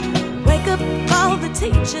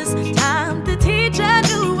teachers, time to teach a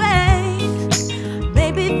new way.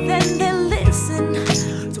 Maybe then they'll listen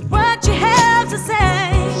to what you have to say.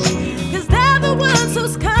 'Cause they're the ones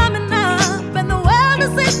who's coming up and the world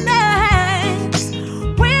is in their hands.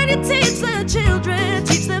 When you teach the children,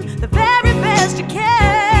 teach them the very best you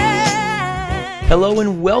can. Hello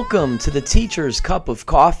and welcome to the Teacher's Cup of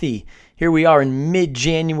Coffee. Here we are in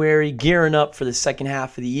mid-January, gearing up for the second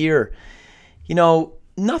half of the year. You know,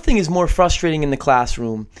 nothing is more frustrating in the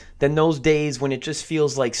classroom than those days when it just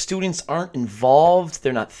feels like students aren't involved,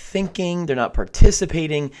 they're not thinking, they're not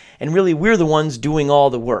participating, and really we're the ones doing all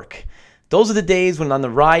the work. Those are the days when on the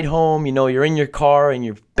ride home, you know, you're in your car and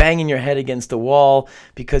you're banging your head against the wall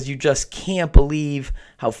because you just can't believe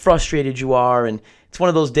how frustrated you are. And it's one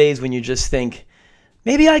of those days when you just think,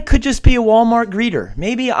 maybe I could just be a Walmart greeter.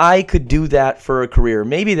 Maybe I could do that for a career.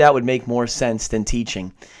 Maybe that would make more sense than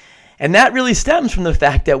teaching. And that really stems from the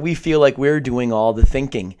fact that we feel like we're doing all the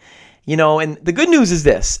thinking. You know, and the good news is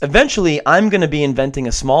this. Eventually, I'm going to be inventing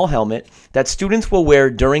a small helmet that students will wear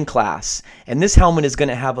during class. And this helmet is going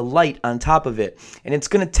to have a light on top of it. And it's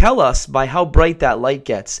going to tell us by how bright that light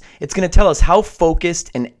gets. It's going to tell us how focused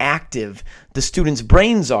and active the students'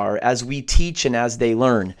 brains are as we teach and as they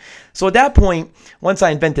learn. So at that point, once I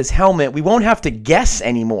invent this helmet, we won't have to guess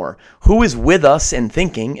anymore who is with us and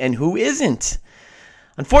thinking and who isn't.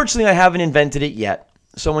 Unfortunately, I haven't invented it yet.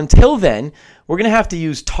 So until then, we're going to have to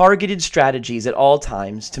use targeted strategies at all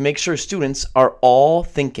times to make sure students are all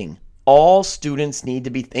thinking. All students need to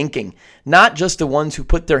be thinking, not just the ones who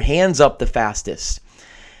put their hands up the fastest.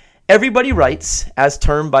 Everybody Writes, as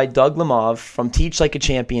termed by Doug Lemov from Teach Like a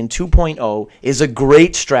Champion 2.0, is a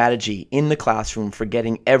great strategy in the classroom for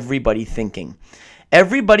getting everybody thinking.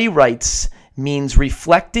 Everybody Writes means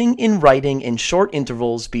reflecting in writing in short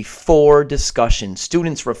intervals before discussion.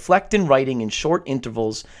 Students reflect in writing in short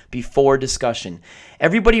intervals before discussion.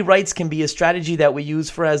 Everybody Writes can be a strategy that we use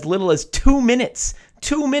for as little as 2 minutes.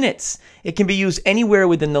 2 minutes. It can be used anywhere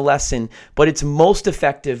within the lesson, but it's most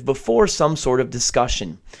effective before some sort of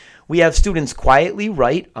discussion. We have students quietly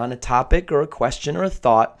write on a topic or a question or a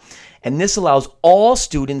thought, and this allows all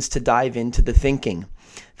students to dive into the thinking.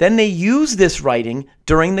 Then they use this writing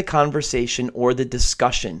during the conversation or the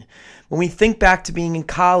discussion. When we think back to being in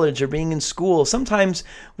college or being in school, sometimes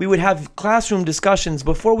we would have classroom discussions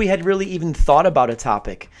before we had really even thought about a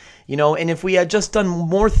topic. You know, and if we had just done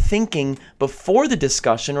more thinking before the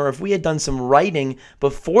discussion, or if we had done some writing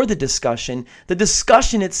before the discussion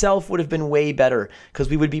itself would have been way better because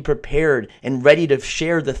we would be prepared and ready to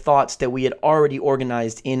share the thoughts that we had already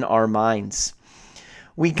organized in our minds.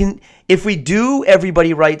 If we do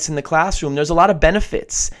Everybody Writes in the classroom, there's a lot of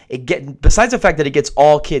benefits. Besides the fact that it gets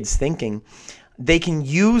all kids thinking, they can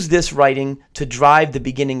use this writing to drive the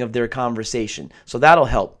beginning of their conversation. So that'll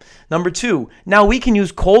help. Number 2, now we can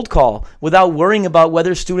use cold call without worrying about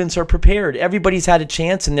whether students are prepared. Everybody's had a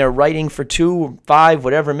chance and they're writing for 2, 5,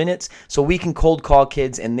 whatever minutes, so we can cold call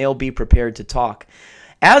kids and they'll be prepared to talk.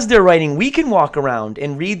 As they're writing, we can walk around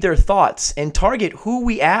and read their thoughts and target who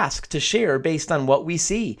we ask to share based on what we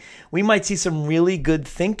see. We might see some really good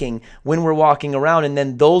thinking when we're walking around, and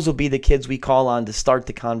then those will be the kids we call on to start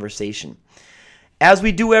the conversation. As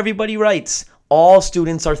we do Everybody Writes, all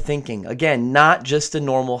students are thinking. Again, not just the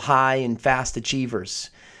normal high and fast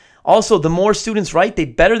achievers. Also, the more students write, the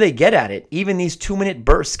better they get at it. Even these 2-minute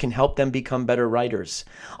bursts can help them become better writers.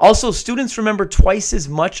 Also, students remember twice as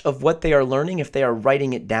much of what they are learning if they are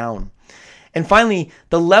writing it down. And finally,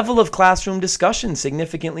 the level of classroom discussion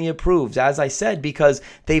significantly improves, as I said, because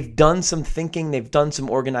they've done some thinking, they've done some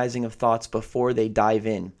organizing of thoughts before they dive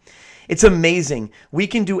in. It's amazing. We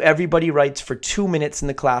can do Everybody Writes for 2 minutes in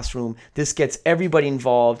the classroom. This gets everybody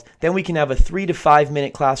involved. Then we can have a 3 to 5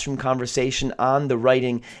 minute classroom conversation on the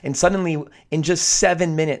writing. And suddenly, in just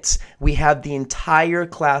 7 minutes, we have the entire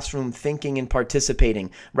classroom thinking and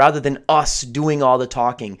participating, rather than us doing all the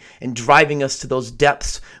talking and driving us to those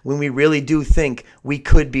depths when we really do think we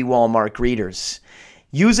could be Walmart greeters.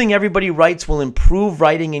 Using Everybody Writes will improve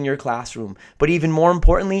writing in your classroom, but even more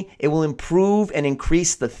importantly, it will improve and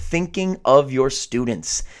increase the thinking of your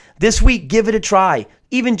students. This week, give it a try,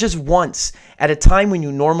 even just once, at a time when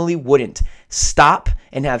you normally wouldn't. Stop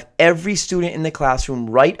and have every student in the classroom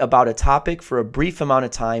write about a topic for a brief amount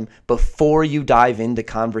of time before you dive into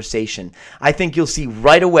conversation. I think you'll see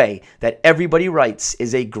right away that Everybody Writes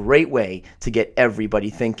is a great way to get everybody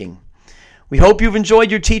thinking. We hope you've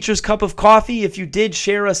enjoyed your Teacher's Cup of Coffee. If you did,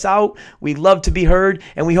 share us out. We love to be heard,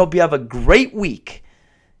 and we hope you have a great week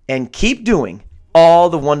and keep doing all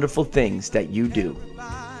the wonderful things that you do.